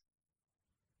will.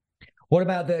 What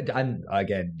about and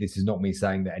again, this is not me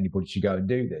saying that anybody should go and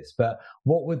do this, but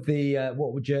what would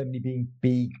Germany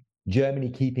be Germany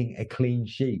keeping a clean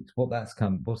sheet? What's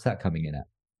that coming in at?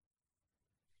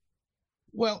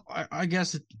 Well, I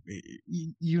guess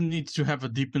you need to have a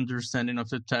deep understanding of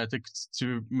the tactics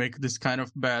to make this kind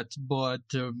of bet. But,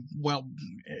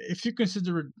 if you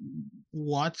consider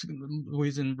what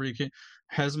Luis Enrique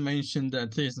has mentioned,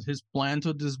 that his plan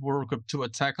to this World Cup to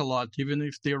attack a lot, even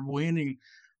if they're winning,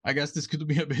 I guess this could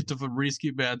be a bit of a risky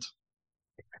bet.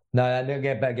 No,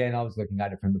 again, I was looking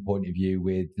at it from the point of view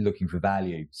with looking for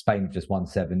value. Spain have just won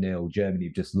 7-0. Germany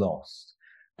have just lost.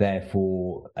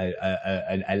 Therefore,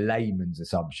 a layman's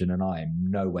assumption, and I am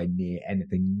nowhere near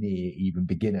anything near even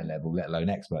beginner level, let alone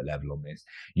expert level on this.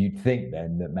 You'd think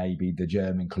then that maybe the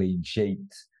German clean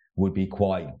sheet would be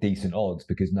quite decent odds,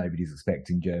 because nobody's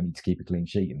expecting Germany to keep a clean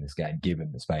sheet in this game,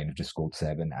 given that Spain have just scored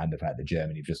 7 and the fact that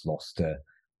Germany have just lost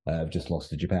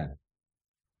to Japan.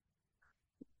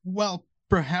 Well,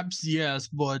 perhaps yes,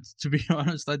 but to be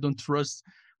honest, I don't trust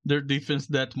their defense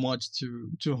that much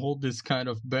to hold this kind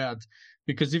of bet,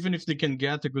 because even if they can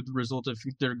get a good result, I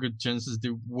think there are good chances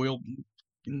they will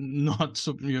not,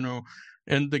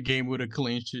 end the game with a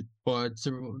clean sheet. But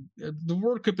the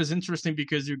World Cup is interesting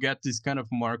because you get this kind of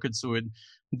markets with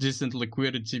decent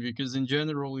liquidity, because in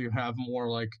general you have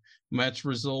more like match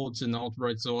results and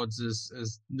outright odds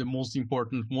as the most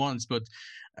important ones. But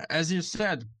as you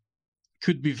said,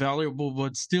 could be valuable,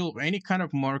 but still any kind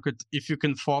of market, if you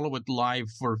can follow it live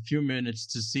for a few minutes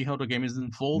to see how the game is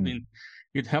unfolding,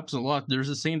 it helps a lot. There's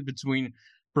a saying between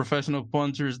professional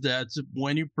punters that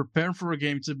when you prepare for a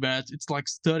game to bet, it's like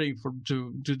studying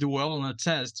to do well on a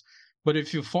test. But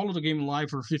if you follow the game live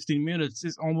for 15 minutes,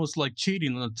 it's almost like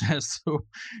cheating on a test. So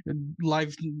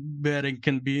live betting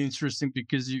can be interesting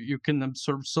because you can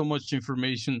absorb so much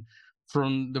information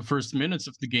from the first minutes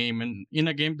of the game. And in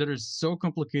a game that is so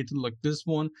complicated like this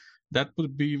one, that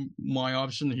would be my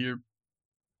option here.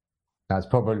 That's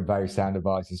probably very sound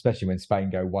advice, especially when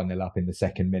Spain go 1-0 up in the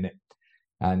second minute,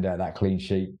 and that clean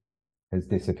sheet has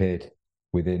disappeared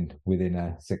within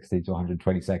 60 to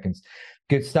 120 seconds.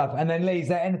 Good stuff. And then, Lee, is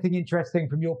there anything interesting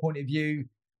from your point of view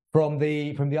from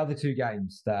the other two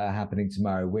games that are happening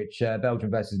tomorrow, which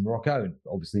Belgium versus Morocco? And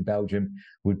obviously, Belgium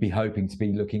would be hoping to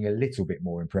be looking a little bit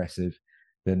more impressive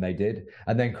than they did.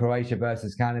 And then Croatia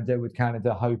versus Canada, with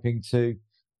Canada hoping to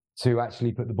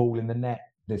actually put the ball in the net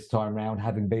this time round,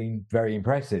 having been very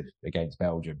impressive against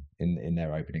Belgium in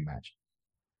their opening match.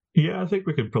 Yeah, I think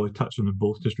we could probably touch on them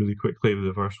both just really quickly with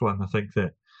the first one. I think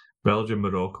that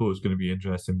Belgium-Morocco is going to be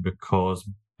interesting because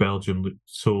Belgium looked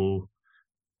so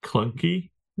clunky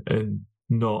and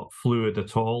not fluid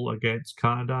at all against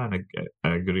Canada. And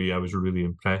I agree, I was really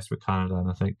impressed with Canada.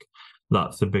 And I think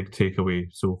that's the big takeaway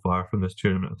so far from this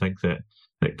tournament. I think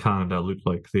that Canada look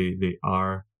like they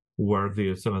are worthy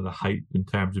of some of the hype in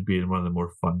terms of being one of the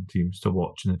more fun teams to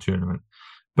watch in the tournament.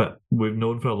 But we've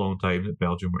known for a long time that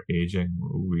Belgium were aging.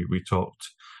 We talked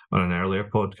on an earlier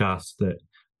podcast that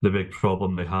the big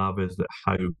problem they have is that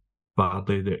how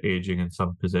badly they're aging in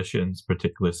some positions,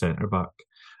 particularly centre-back.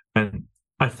 And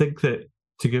I think that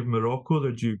to give Morocco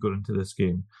their due going into this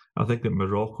game, I think that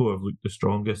Morocco have looked the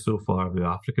strongest so far of the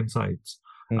African sides.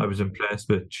 I was impressed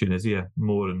with Tunisia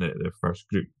more in their first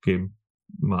group game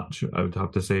match, I would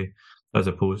have to say, as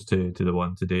opposed to the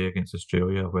one today against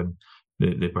Australia when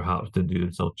they perhaps didn't do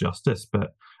themselves justice.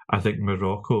 But I think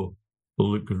Morocco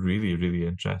will look really, really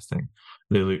interesting.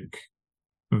 They look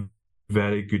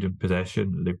very good in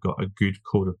possession. They've got a good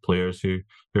core of players who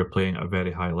are playing at a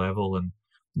very high level, and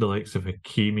the likes of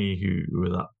Hakimi, who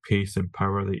with that pace and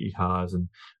power that he has, and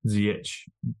Ziyech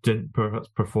didn't perhaps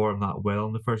perform that well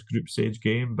in the first group stage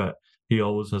game, but he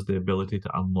always has the ability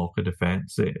to unlock a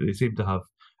defence. They seem to have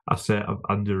a set of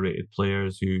underrated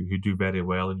players who do very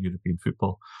well in European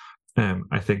football.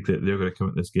 I think that they're going to come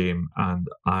at this game, and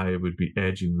I would be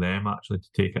edging them actually to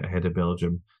take it ahead of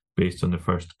Belgium based on the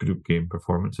first group game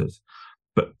performances.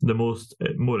 But the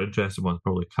more interesting one is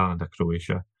probably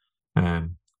Canada-Croatia.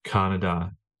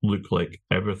 Canada look like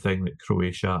everything that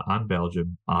Croatia and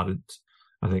Belgium aren't.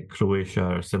 I think Croatia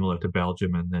are similar to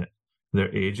Belgium in that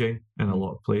they're aging in a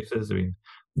lot of places. I mean,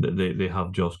 they have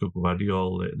Josko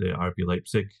Gvardiol, the RB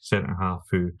Leipzig centre-half,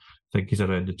 who I think he's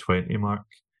around the 20 mark,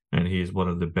 and he's one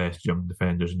of the best young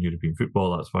defenders in European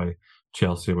football. That's why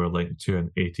Chelsea were linked to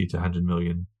an 80 to 100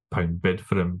 million pound bid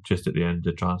for him just at the end of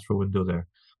the transfer window there.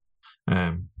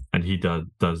 And he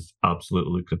does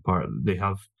absolutely look the part. They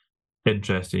have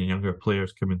interesting younger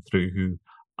players coming through who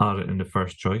aren't in the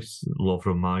first choice.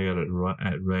 Lovro Mayer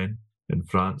at Rennes in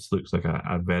France looks like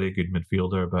a very good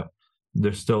midfielder, but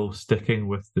they're still sticking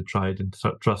with the tried and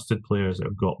trusted players that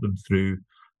have got them through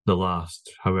the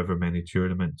last however many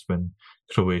tournaments, when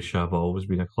Croatia have always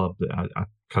been a club, a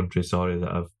country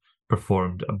that have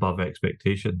performed above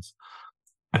expectations.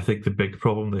 I think the big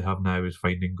problem they have now is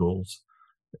finding goals.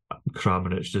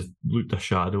 Kramaric just looked a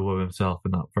shadow of himself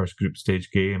in that first group stage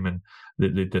game, and they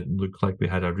didn't look like they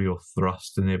had a real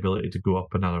thrust in the ability to go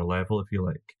up another level, if you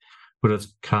like.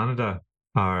 Whereas Canada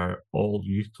are all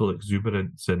youthful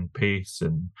exuberance and pace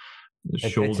and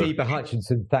shoulder. Atiba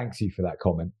Hutchinson thanks you for that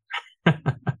comment.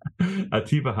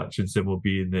 Atiba Hutchinson will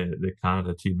be in the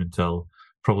Canada team until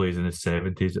probably he's in his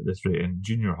 70s at this rate, and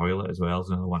Junior Hoilett as well is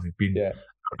another one who's been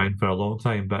around for a long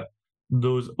time. But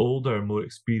those older, more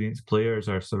experienced players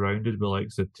are surrounded by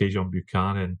likes of Tejon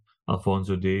Buchanan,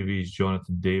 Alphonso Davies,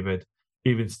 Jonathan David,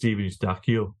 even Steven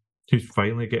Eustáquio, who's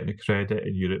finally getting the credit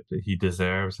in Europe that he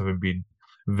deserves, having been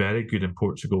very good in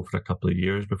Portugal for a couple of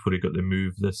years before he got the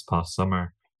move this past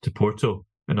summer to Porto.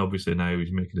 And obviously now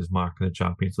he's making his mark in the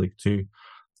Champions League too.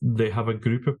 They have a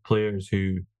group of players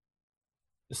who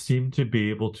seem to be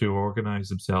able to organise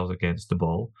themselves against the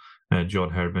ball. John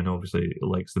Herdman obviously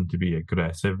likes them to be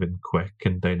aggressive and quick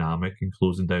and dynamic and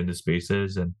closing down the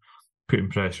spaces and putting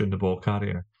pressure on the ball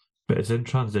carrier. But it's in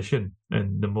transition.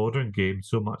 And the modern game,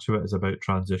 so much of it is about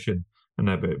transition and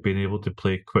about being able to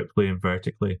play quickly and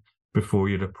vertically before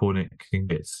your opponent can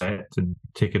get set and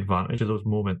take advantage of those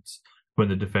moments when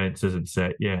the defence isn't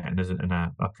set yet and isn't in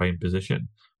a prime position.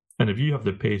 And if you have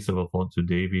the pace of Alphonso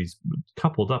Davies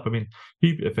coupled up, I mean,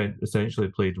 he essentially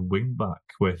played wing back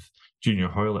with Junior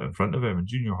Hoilett in front of him, and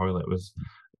Junior Hoilett was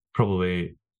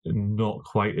probably not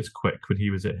quite as quick when he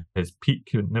was at his peak,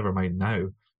 never mind now.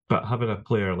 But having a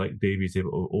player like Davies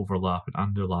able to overlap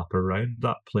and underlap around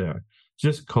that player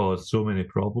just caused so many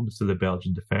problems to the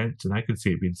Belgian defence, and I could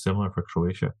see it being similar for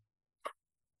Croatia.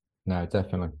 No,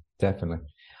 definitely.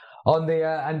 On the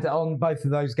and on both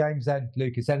of those games, then,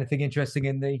 Lucas, anything interesting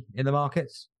in the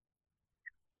markets?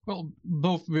 Well,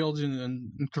 both Belgium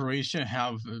and Croatia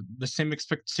have the same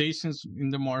expectations in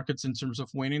the markets in terms of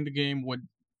winning the game, with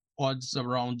odds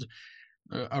around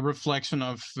a reflection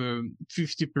of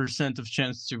 50% of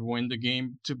chance to win the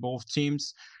game to both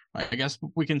teams. I guess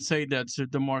we can say that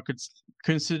the markets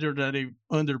consider that they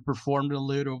underperformed a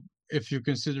little if you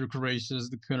consider Croatia as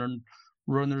the current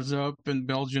runners-up, and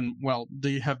Belgium, well,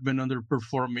 they have been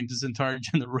underperforming this entire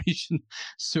generation.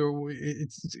 So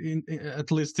it's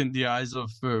at least in the eyes of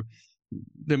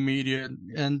the media,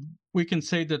 and we can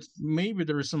say that maybe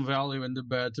there is some value in the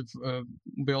bet of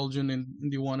Belgium in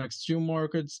the 1x2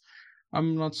 markets.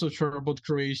 I'm not so sure about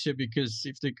Croatia, because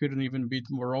if they couldn't even beat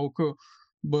Morocco,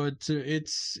 but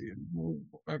it's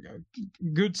a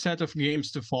good set of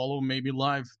games to follow, maybe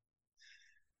live.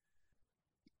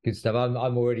 Good stuff.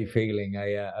 I'm already feeling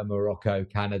a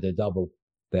Morocco-Canada double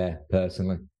there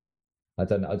personally. I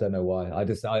don't know why.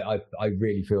 I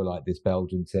really feel like this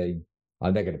Belgian team,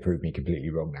 and they're going to prove me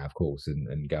completely wrong now, of course,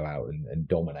 and go out and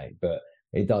dominate. But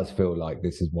it does feel like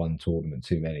this is one tournament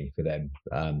too many for them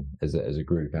as a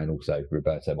group, and also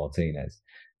Roberto Martinez.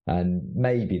 And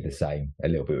maybe the same a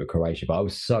little bit with Croatia. But I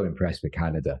was so impressed with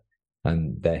Canada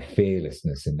and their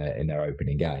fearlessness in their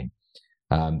opening game.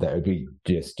 That it would be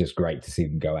just great to see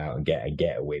them go out and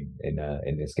get a win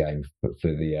in this game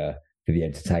for the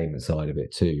entertainment side of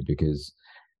it too, because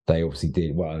they obviously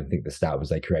did well. I think the stat was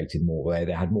they created more.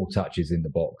 They had more touches in the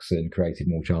box and created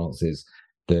more chances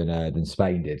than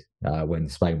Spain did when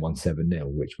Spain won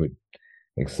 7-0, which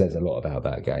it says a lot about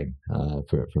that game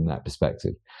from that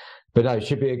perspective. But no, it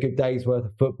should be a good day's worth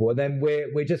of football. And then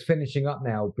we're just finishing up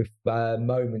now,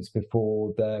 moments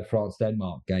before the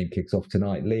France-Denmark game kicks off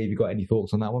tonight. Lee, have you got any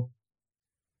thoughts on that one?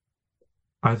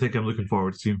 I think I'm looking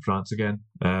forward to seeing France again,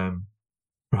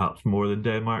 perhaps more than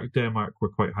Denmark. Denmark were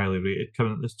quite highly rated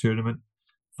coming at this tournament,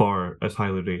 for as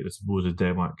highly rated, I suppose, as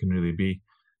Denmark can really be.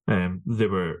 They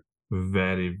were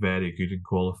very, very good in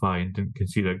qualifying, didn't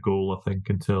concede a goal, I think,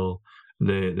 until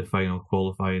the final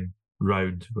qualifying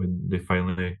round when they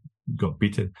finally got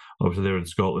beaten. Obviously, they were in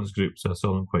Scotland's group, so I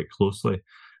saw them quite closely.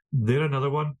 They're another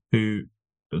one who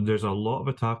there's a lot of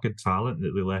attacking talent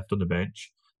that they left on the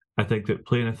bench. I think that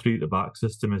playing a 3-at-the-back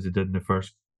system as they did in the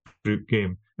first group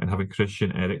game and having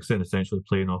Christian Eriksen essentially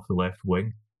playing off the left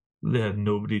wing, they had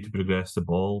nobody to progress the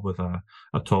ball with a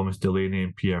Thomas Delaney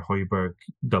and Pierre Højbjerg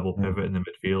double pivot in the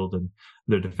midfield, and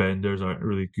their defenders aren't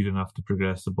really good enough to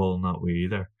progress the ball in that way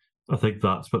either. I think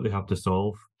that's what they have to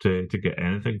solve to get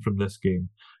anything from this game.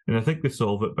 And I think they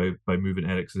solve it by moving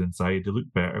Eriksen inside. They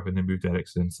look better when they moved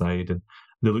Eriksen inside, and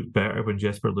they look better when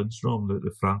Jesper Lindstrom,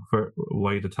 the Frankfurt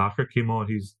wide attacker, came on.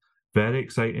 He's very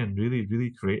exciting, really,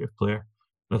 really creative player.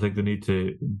 I think they need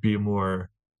to be more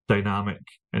dynamic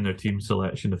in their team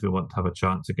selection if they want to have a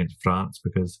chance against France,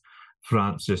 because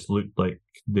France just looked like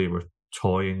they were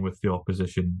toying with the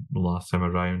opposition last time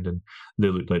around, and they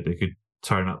looked like they could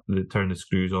turn the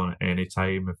screws on at any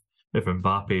time. If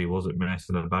Mbappe wasn't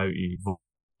messing about, he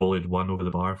volleyed one over the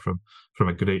bar from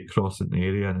a great cross in the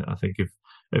area. And I think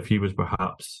if he was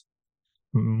perhaps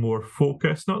more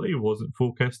focused, not that he wasn't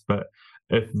focused, but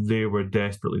if they were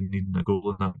desperately needing a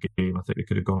goal in that game, I think they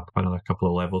could have gone up another couple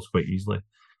of levels quite easily.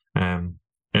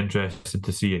 Interested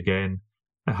to see again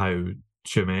how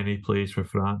Tchouameni plays for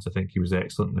France. I think he was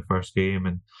excellent in the first game,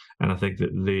 and I think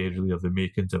that they really have the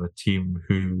makings of a team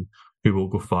who will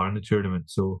go far in the tournament.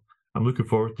 So I'm looking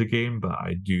forward to the game, but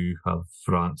I do have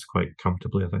France quite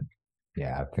comfortably, I think.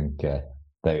 Yeah, I think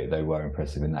they were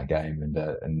impressive in that game,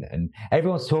 and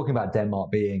everyone's talking about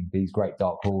Denmark being these great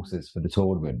dark horses for the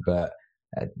tournament, but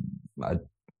I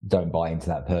don't buy into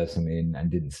that personally, and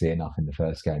didn't see enough in the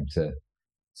first game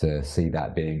to see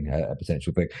that being a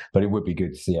potential thing. But it would be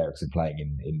good to see Eriksen playing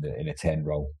in a 10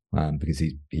 role, because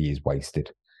he is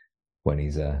wasted when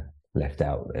he's left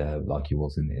out like he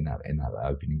was in that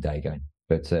opening day game.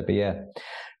 But yeah,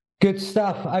 good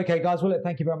stuff. Okay, guys. Well, look,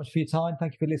 thank you very much for your time.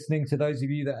 Thank you for listening to those of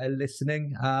you that are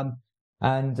listening.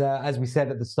 And as we said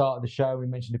at the start of the show, we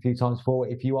mentioned a few times before,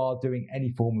 if you are doing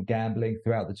any form of gambling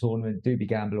throughout the tournament, do be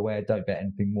gamble aware. Don't bet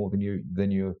anything more than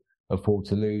you afford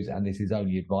to lose. And this is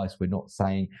only advice. We're not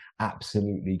saying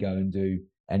absolutely go and do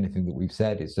anything that we've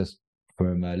said. It's just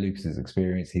from Lucas's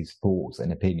experience, his thoughts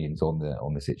and opinions on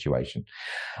the situation.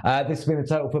 This has been the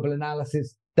Total Football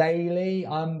Analysis Daily.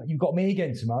 You've got me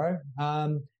again tomorrow.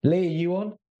 Lee, are you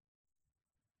on?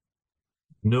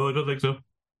 No, I don't think so.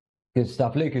 Good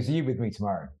stuff. Lucas, are you with me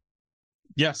tomorrow?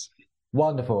 Yes.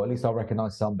 Wonderful. At least I'll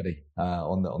recognise somebody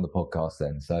on the podcast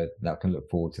then. So I can look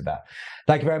forward to that.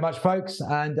 Thank you very much, folks.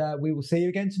 And we will see you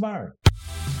again tomorrow.